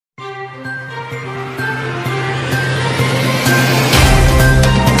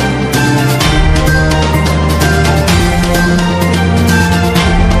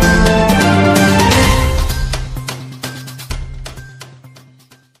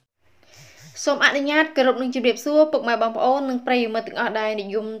សូមអនុញ្ញាតគោរពនឹងជម្រាបសួរពុកម៉ែបងប្អូននិងប្រិយមិត្តទាំងអស់ដែលនិ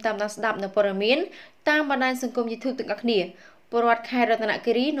យមតាមដានស្ដាប់នៅព័ត៌មានតាមបណ្ដាញសង្គម YouTube ទាំងអស់គ្នាពលរដ្ឋខេត្តរតន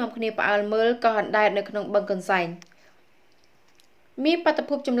គិរីនាំគ្នាផ្អើលមើលកោះអណ្ដែតនៅក្នុងបឹងកន្សែងមានបាតុ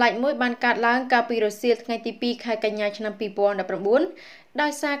ភូតចម្លែកមួយបានកើតឡើងកាលពីរសៀលថ្ងៃទី 2 ខែកញ្ញាឆ្នាំ 2019 ដោ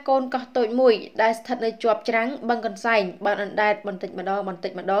យសារកូនកោះតូចមួយដែលស្ថិតនៅជាប់ច្រាំងបឹងកន្សែងបានអណ្ដែតបន្តិចម្ដ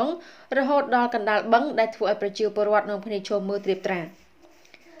ងរហូតដល់កណ្ដាលបឹងដែលធ្វើឲ្យប្រជាពលរដ្ឋនាំគ្នាឈរមើលត្រៀបត្រា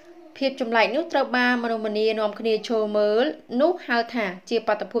ភាពចម្លែកនោះត្រូវបានមនុស្សម្នានាំគ្នាឈរមើលនោះហៅថាជា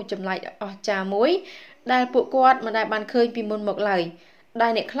បាតុភូតចម្លែកអស្ចារ្យមួយដែលពួកគាត់មិនដែលបានឃើញពីមុនមកឡើយដែ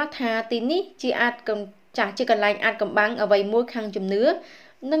លអ្នកខ្លះថាទីនេះជាជាកន្លែងអាចកំបាំងអ្វីមួយខាងជំនឿ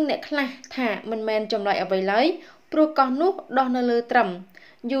និងអ្នកខ្លះថាមិនមែនចម្លែកអ្វីឡើយព្រោះកោះនោះដោះនៅលើត្រឹម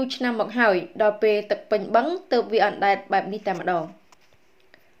យូរឆ្នាំមកហើយដល់ពេលទឹកពេញបឹងទើបវាអណ្ដែតបែបនេះតែម្ដង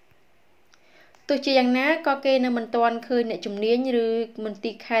ទោះជាយ៉ាងណាក៏គេនៅមិនទាន់ឃើញអ្នកជំនាញឬមន្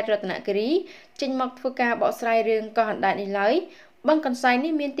ទីរខេត្តរតនគិរីចេញមកធ្វើការបកស្រាយរឿងកោះអណ្ដែតនេះឡើយបឹងកន្សែង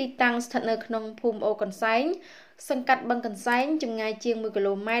នេះមានទីតាំងស្ថិតនៅក្នុងភូមិអូកន្សែងសង្កាត់បឹងកន្សែងចម្ងាយជាង1 គី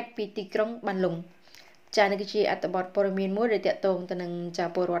ឡូម៉ែត្រពីទីក្រុងបានលុងចានេះគឺជាអត្ថបទព័ត៌មានមួយដែលតាក់ទងទៅនឹងចា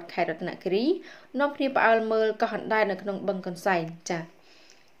ពលរដ្ឋខេត្តរតនគិរីនាំគ្នាផ្អើលមើលកោះអណ្ដែតនៅក្នុងបឹងកន្សែងចា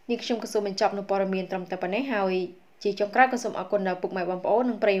នេះខ្ញុំក៏សូមបញ្ចប់នៅព័ត៌មានត្រឹមតែប៉ុណ្ណេះហើយជាចុងក្រោយក៏សូមអរគុណដល់ពុកម៉ែបងប្អូន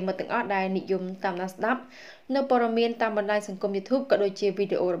និងប្រិយមិត្តទាំងអស់ដែលនិយមតាមដានស្ដាប់នៅព័ត៌មានតាមបណ្ដាញសង្គម YouTube ក៏ដូចជាវី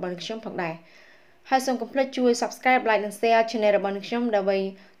ដេអូរបស់ខ្ញុំផងដែរហើយសូមកុំភ្លេចជួយ Subscribe Like និង Share Channel របស់ខ្ញុំដើម្បី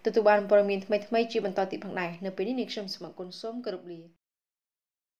ទទួលបានព័ត៌មានថ្មីៗជាបន្តទៀតផងដែរនៅពេលនេះខ្ញុំសូមអរគុណសូមគោរពលា